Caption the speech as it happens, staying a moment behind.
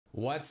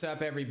What's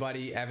up,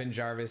 everybody? Evan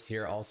Jarvis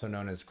here, also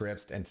known as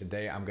Gripst, and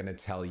today I'm going to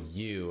tell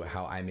you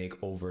how I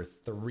make over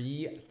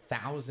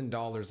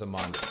 $3,000 a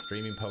month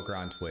streaming poker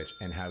on Twitch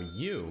and how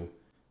you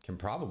can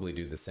probably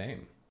do the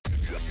same.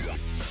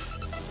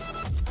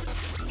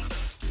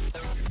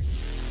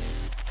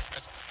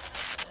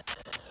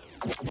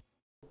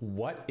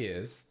 What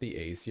is the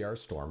ACR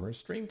Stormers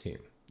stream team?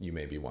 You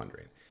may be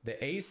wondering. The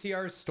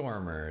ACR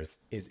Stormers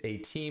is a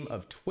team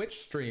of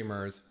Twitch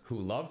streamers who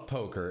love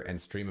poker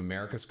and stream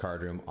America's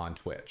Card Room on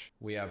Twitch.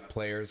 We have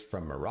players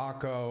from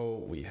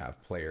Morocco, we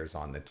have players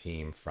on the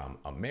team from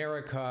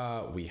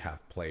America, we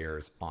have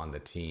players on the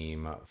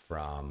team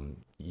from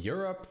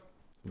Europe,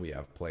 we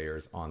have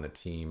players on the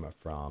team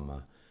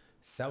from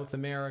South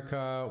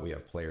America, we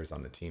have players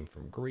on the team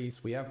from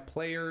Greece, we have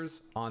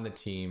players on the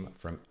team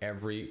from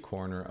every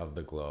corner of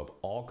the globe.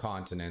 All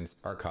continents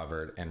are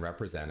covered and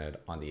represented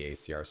on the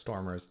ACR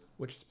Stormers,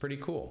 which is pretty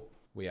cool.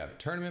 We have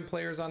tournament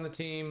players on the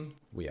team,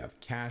 we have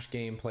cash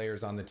game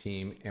players on the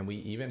team, and we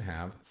even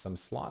have some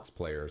slots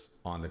players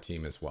on the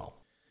team as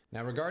well.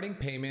 Now, regarding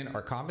payment,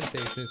 our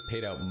compensation is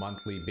paid out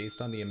monthly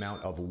based on the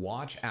amount of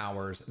watch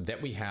hours that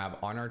we have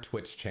on our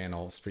Twitch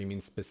channel,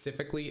 streaming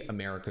specifically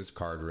America's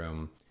Card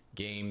Room,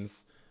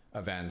 games,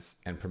 events,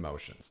 and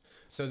promotions.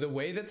 So the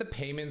way that the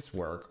payments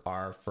work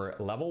are for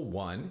level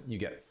 1, you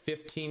get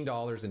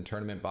 $15 in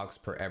tournament bucks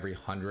per every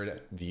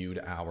 100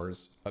 viewed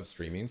hours of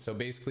streaming. So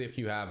basically, if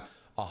you have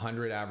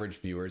 100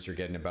 average viewers, you're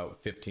getting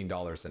about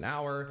 $15 an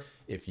hour.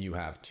 If you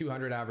have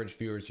 200 average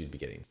viewers, you'd be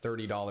getting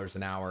 $30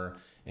 an hour.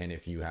 And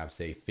if you have,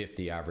 say,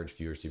 50 average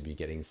viewers, you'd be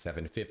getting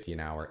 $7.50 an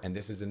hour. And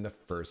this is in the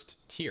first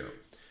tier.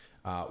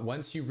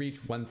 Once you reach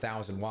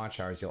 1,000 watch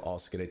hours, you'll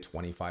also get a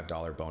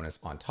 $25 bonus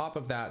on top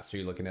of that. So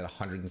you're looking at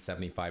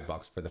 175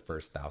 bucks for the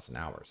first 1,000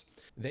 hours.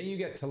 Then you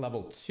get to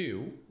level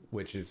 2,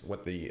 which is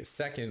what the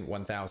second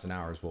 1,000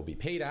 hours will be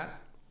paid at.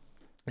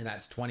 And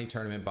that's 20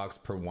 tournament bucks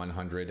per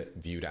 100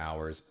 viewed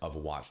hours of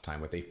watch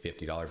time with a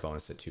 $50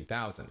 bonus at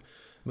 2,000.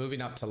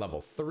 Moving up to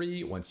level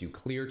 3, once you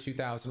clear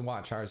 2,000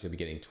 watch hours, you'll be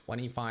getting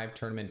 25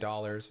 tournament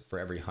dollars for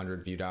every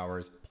 100 viewed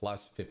hours,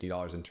 plus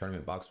 $50 in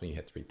tournament bucks when you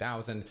hit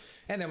 3,000.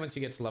 And then once you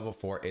get to level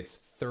 4, it's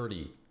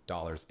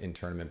 $30 in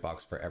tournament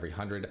bucks for every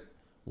 100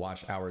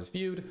 watch hours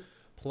viewed,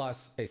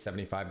 plus a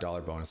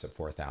 $75 bonus at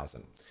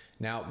 4,000.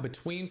 Now,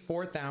 between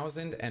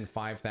 4,000 and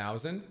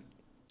 5,000,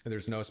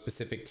 there's no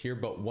specific tier,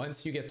 but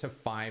once you get to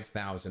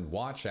 5,000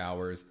 watch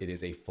hours, it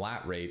is a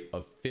flat rate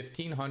of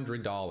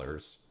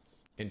 $1,500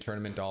 in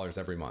tournament dollars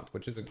every month,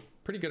 which is a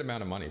pretty good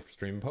amount of money for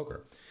streaming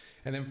poker.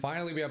 And then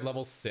finally, we have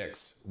level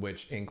 6,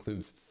 which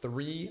includes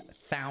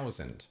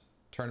 3,000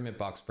 tournament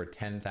bucks for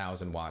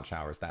 10,000 watch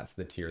hours. That's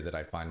the tier that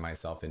I find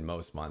myself in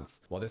most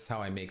months. Well, this is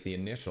how I make the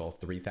initial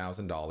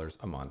 $3,000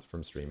 a month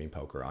from streaming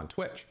poker on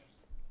Twitch.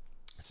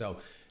 So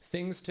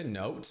things to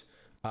note.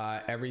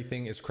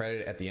 Everything is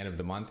credited at the end of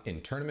the month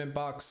in tournament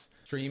bucks.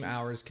 Stream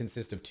hours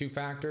consist of 2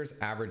 factors,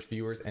 average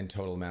viewers and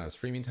total amount of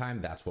streaming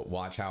time. That's what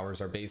watch hours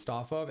are based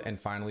off of. And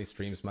finally,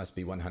 streams must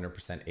be 100%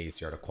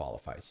 ACR to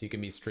qualify. So you can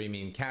be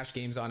streaming cash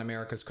games on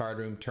America's Card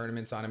Room,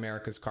 tournaments on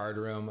America's Card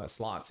Room,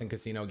 slots and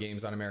casino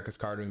games on America's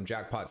Card Room,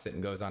 jackpot sit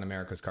and goes on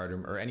America's Card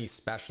Room, or any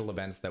special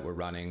events that we're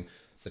running,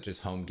 such as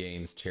home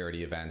games,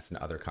 charity events, and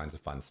other kinds of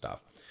fun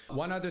stuff.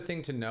 One other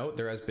thing to note,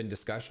 there has been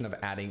discussion of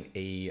adding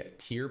a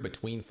tier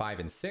between 5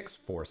 and 6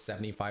 for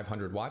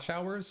 7,500 watch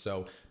hours.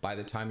 So by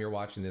the time you're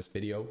watching this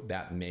video,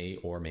 that may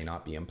or may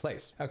not be in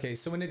place. Okay,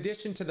 so in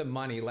addition to the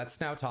money, let's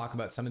now talk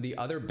about some of the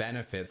other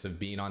benefits of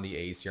being on the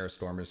ACR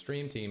Stormers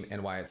stream team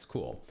and why it's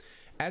cool.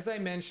 As I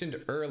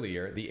mentioned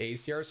earlier, the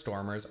ACR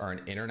Stormers are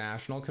an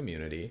international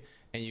community,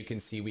 and you can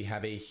see we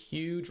have a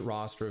huge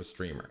roster of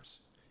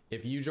streamers.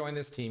 If you join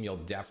this team, you'll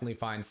definitely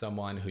find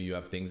someone who you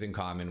have things in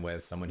common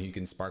with, someone who you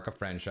can spark a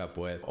friendship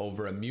with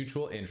over a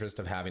mutual interest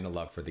of having a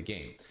love for the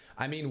game.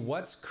 I mean,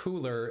 what's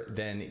cooler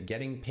than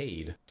getting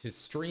paid to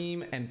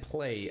stream and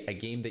play a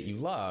game that you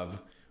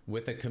love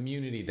with a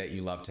community that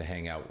you love to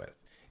hang out with?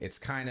 It's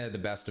kind of the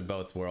best of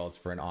both worlds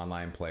for an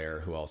online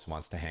player who also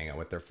wants to hang out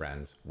with their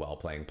friends while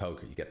playing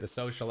poker. You get the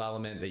social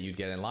element that you'd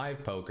get in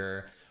live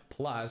poker,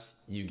 plus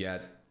you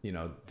get,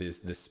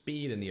 the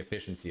speed and the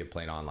efficiency of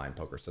playing online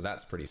poker. So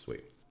that's pretty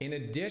sweet. In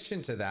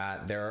addition to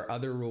that, there are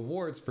other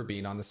rewards for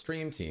being on the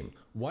stream team.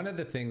 One of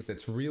the things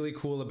that's really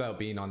cool about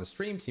being on the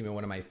stream team, and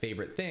one of my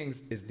favorite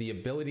things, is the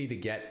ability to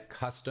get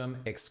custom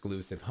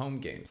exclusive home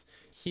games.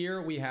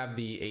 Here we have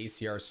the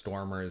ACR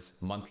Stormers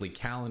monthly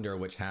calendar,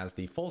 which has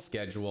the full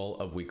schedule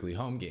of weekly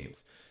home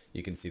games.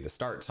 You can see the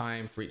start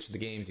time for each of the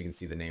games. You can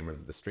see the name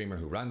of the streamer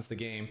who runs the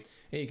game.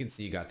 And you can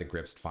see you got the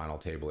Gripst final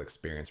table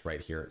experience right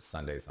here,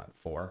 Sundays at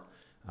 4.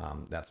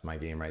 That's my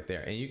game right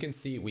there. And you can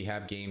see we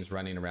have games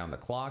running around the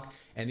clock,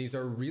 and these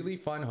are really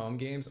fun home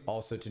games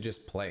also to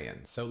just play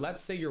in. So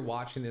let's say you're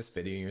watching this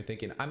video and you're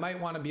thinking, I might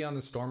want to be on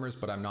the Stormers,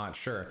 but I'm not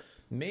sure.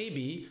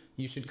 maybe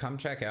you should come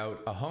check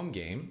out a home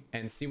game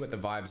and see what the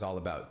vibe's all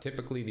about.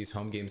 Typically, these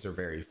home games are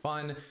very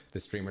fun. The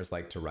streamers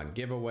like to run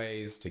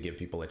giveaways to give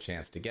people a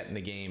chance to get in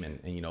the game and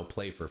you know,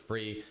 play for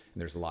free. And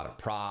there's a lot of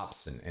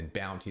props and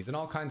bounties and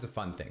all kinds of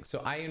fun things.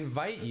 So I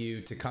invite you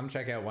to come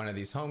check out one of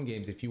these home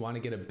games if you want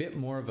to get a bit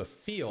more of a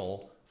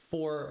feel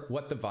for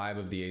what the vibe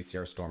of the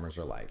ACR Stormers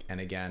are like. And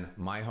again,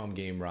 my home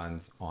game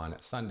runs on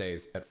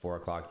Sundays at 4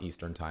 o'clock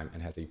Eastern time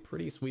and has a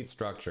pretty sweet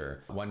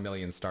structure, 1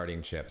 million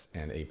starting chips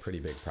and a pretty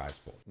big prize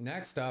pool.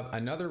 Next up,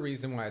 another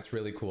reason why it's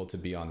really cool to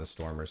be on the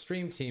Stormers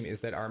stream team is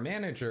that our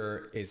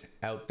manager is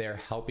out there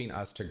helping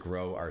us to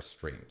grow our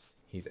streams.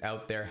 He's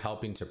out there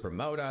helping to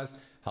promote us,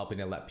 helping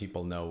to let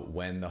people know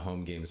when the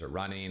home games are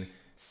running,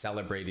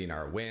 celebrating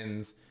our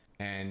wins,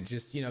 and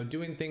just, you know,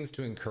 doing things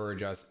to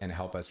encourage us and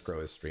help us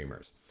grow as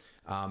streamers.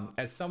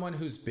 As someone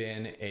who's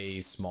been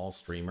a small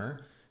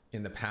streamer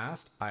in the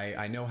past,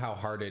 I know how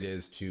hard it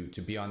is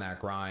to be on that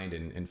grind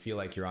and feel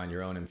like you're on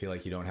your own and feel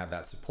like you don't have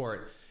that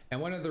support.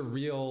 And one of the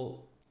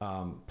real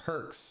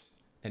perks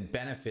and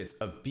benefits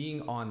of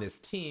being on this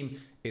team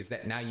is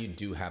that now you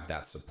do have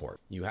that support.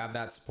 You have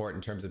that support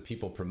in terms of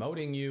people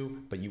promoting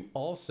you, but you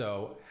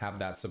also have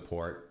that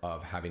support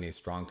of having a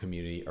strong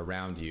community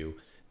around you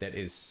that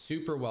is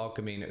super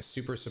welcoming,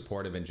 super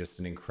supportive, and just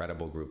an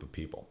incredible group of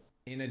people.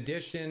 In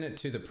addition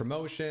to the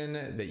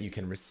promotion that you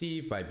can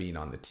receive by being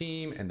on the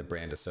team and the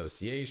brand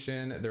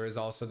association, there is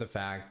also the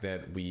fact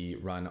that we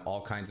run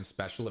all kinds of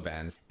special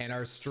events, and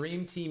our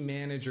stream team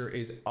manager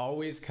is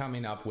always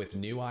coming up with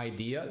new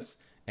ideas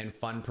and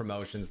fun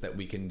promotions that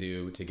we can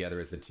do together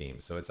as a team.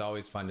 So it's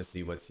always fun to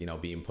see what's, you know,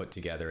 being put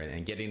together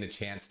and getting a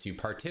chance to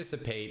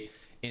participate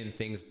in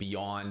things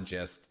beyond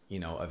just, you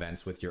know,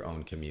 events with your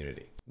own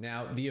community.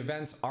 Now, the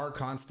events are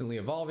constantly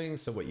evolving,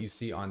 so what you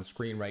see on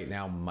screen right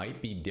now might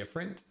be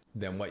different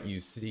than what you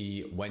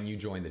see when you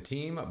join the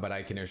team, but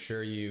I can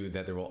assure you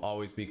that there will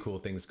always be cool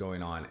things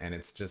going on, and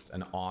it's just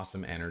an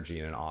awesome energy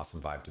and an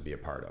awesome vibe to be a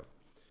part of.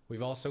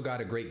 We've also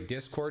got a great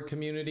Discord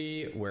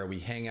community where we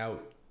hang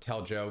out,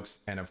 tell jokes,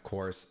 and of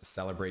course,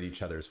 celebrate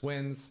each other's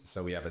wins.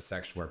 So we have a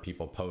section where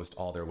people post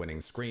all their winning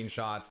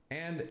screenshots.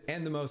 And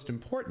the most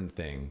important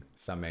thing,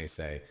 some may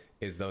say,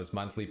 is those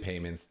monthly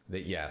payments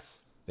that,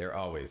 yes, they're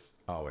always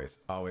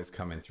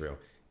coming through.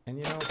 And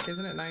you know,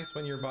 isn't it nice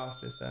when your boss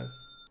just says,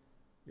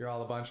 you're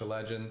all a bunch of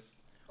legends?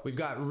 We've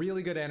got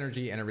really good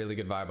energy and a really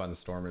good vibe on the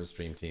Stormers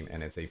stream team,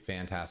 and it's a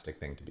fantastic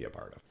thing to be a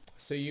part of.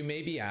 So you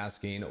may be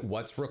asking,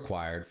 what's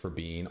required for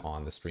being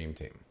on the stream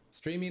team?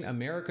 Streaming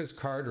America's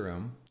Card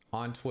Room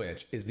on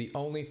Twitch is the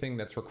only thing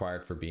that's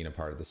required for being a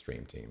part of the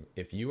stream team.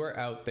 If you are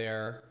out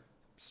there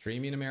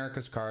streaming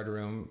America's Card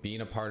Room,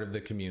 being a part of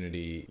the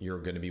community, you're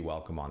going to be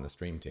welcome on the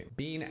stream team.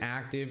 Being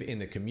active in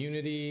the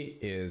community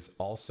is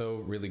also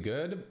really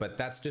good, but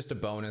that's just a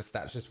bonus.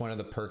 That's just one of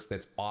the perks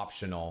that's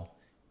optional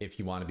if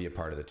you want to be a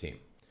part of the team.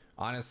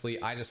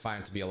 Honestly, I just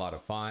find it to be a lot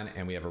of fun,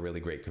 and we have a really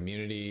great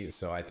community,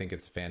 so I think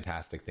it's a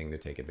fantastic thing to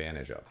take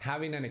advantage of.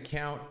 Having an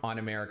account on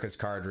America's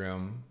Card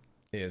Room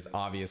is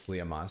obviously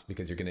a must,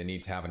 because you're going to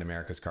need to have an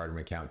America's Card Room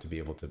account to be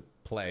able to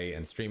play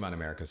and stream on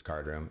America's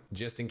Card Room.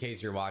 Just in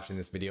case you're watching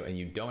this video and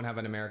you don't have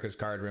an America's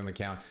Card Room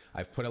account,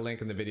 I've put a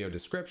link in the video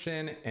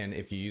description, and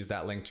if you use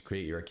that link to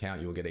create your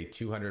account, you will get a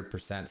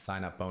 200%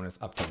 sign up bonus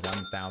up to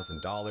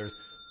 $1,000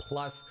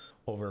 plus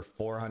over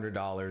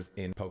 $400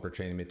 in poker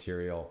training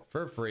material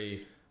for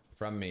free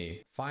from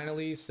me.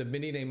 Finally,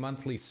 submitting a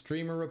monthly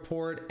streamer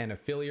report and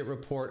affiliate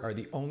report are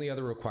the only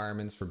other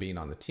requirements for being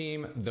on the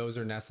team. Those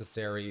are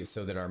necessary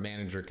so that our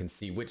manager can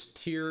see which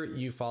tier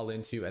you fall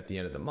into at the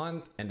end of the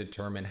month and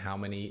determine how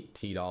many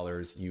T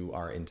dollars you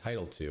are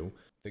entitled to.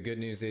 The good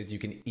news is you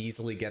can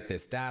easily get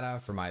this data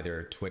from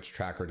either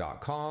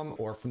twitchtracker.com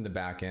or from the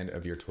back end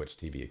of your Twitch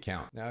TV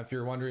account. Now, if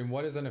you're wondering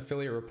what is an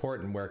affiliate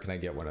report and where can I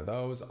get one of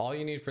those, all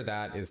you need for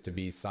that is to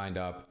be signed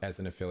up as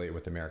an affiliate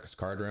with America's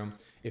Card Room.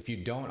 If you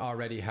don't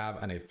already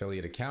have an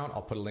affiliate account,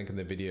 I'll put a link in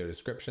the video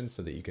description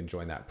so that you can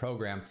join that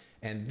program.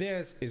 And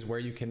this is where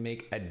you can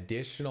make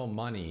additional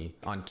money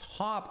on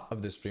top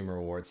of the streamer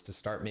rewards to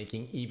start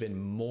making even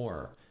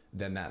more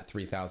than that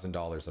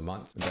 $3,000 a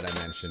month that I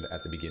mentioned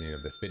at the beginning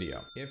of this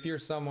video. If you're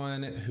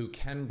someone who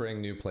can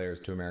bring new players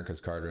to America's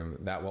Card Room,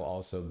 that will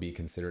also be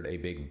considered a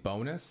big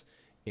bonus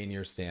in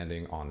your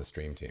standing on the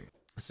stream team.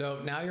 So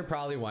now you're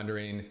probably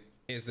wondering,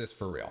 is this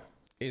for real?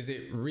 Is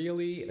it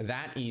really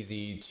that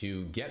easy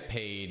to get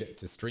paid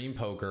to stream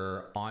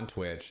poker on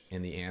Twitch?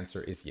 And the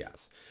answer is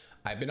yes.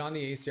 I've been on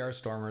the ACR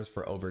Stormers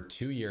for over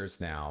 2 years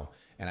now,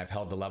 and I've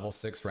held the level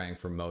 6 rank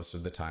for most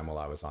of the time while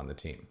I was on the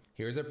team.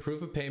 Here's a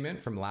proof of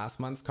payment from last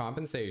month's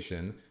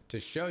compensation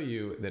to show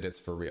you that it's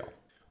for real.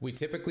 We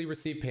typically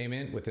receive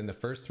payment within the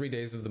first 3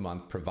 days of the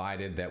month,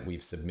 provided that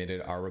we've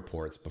submitted our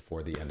reports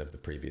before the end of the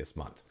previous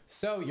month.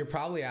 So you're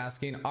probably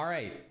asking, all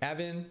right,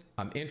 Evan,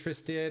 I'm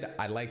interested.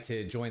 I'd like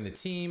to join the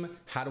team.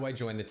 How do I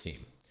join the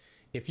team?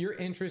 If you're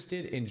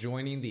interested in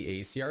joining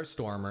the ACR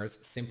Stormers,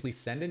 simply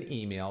send an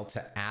email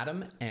to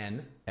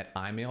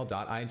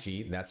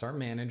adamn@imail.ig. That's our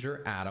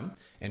manager, Adam.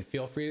 And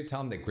feel free to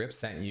tell him that Grip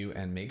sent you,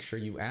 and make sure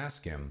you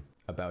ask him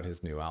about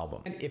his new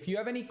album. And if you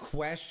have any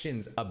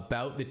questions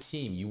about the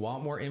team, you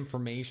want more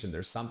information,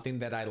 there's something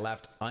that I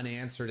left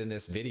unanswered in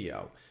this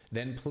video,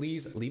 then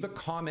please leave a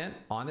comment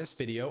on this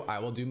video. I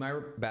will do my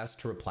best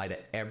to reply to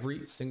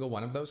every single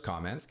one of those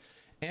comments.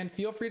 And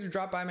feel free to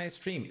drop by my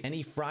stream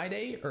any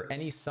Friday or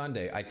any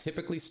Sunday. I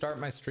typically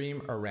start my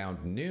stream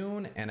around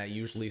noon and I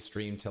usually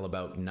stream till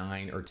about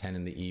 9 or 10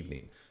 in the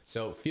evening.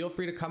 So feel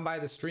free to come by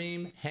the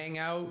stream, hang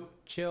out,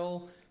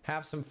 chill,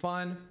 have some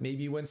fun,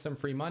 maybe win some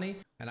free money.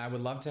 And I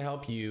would love to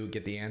help you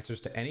get the answers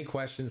to any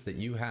questions that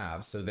you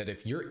have so that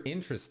if you're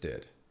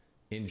interested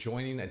in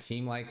joining a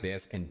team like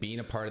this and being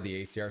a part of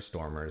the ACR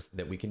Stormers,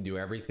 that we can do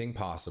everything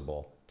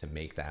possible to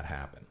make that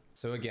happen.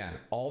 So again,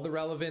 all the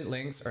relevant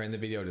links are in the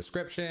video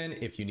description.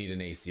 If you need an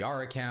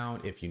ACR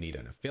account, if you need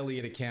an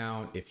affiliate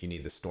account, if you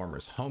need the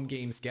Stormers home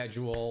game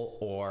schedule,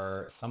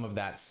 or some of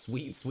that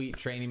sweet, sweet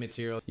training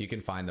material, you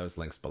can find those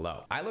links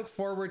below. I look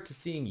forward to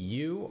seeing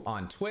you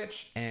on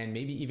Twitch and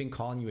maybe even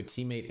calling you a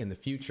teammate in the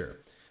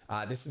future.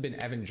 This has been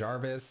Evan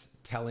Jarvis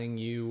telling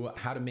you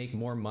how to make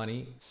more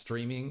money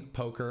streaming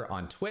poker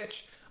on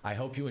Twitch. I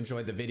hope you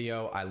enjoyed the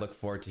video. I look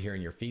forward to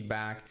hearing your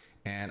feedback,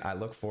 and I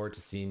look forward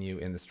to seeing you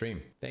in the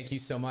stream. Thank you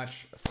so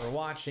much for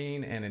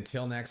watching, and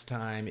until next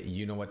time,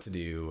 you know what to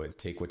do.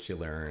 Take what you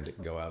learned,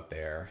 go out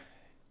there,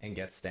 and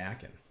get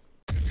stacking.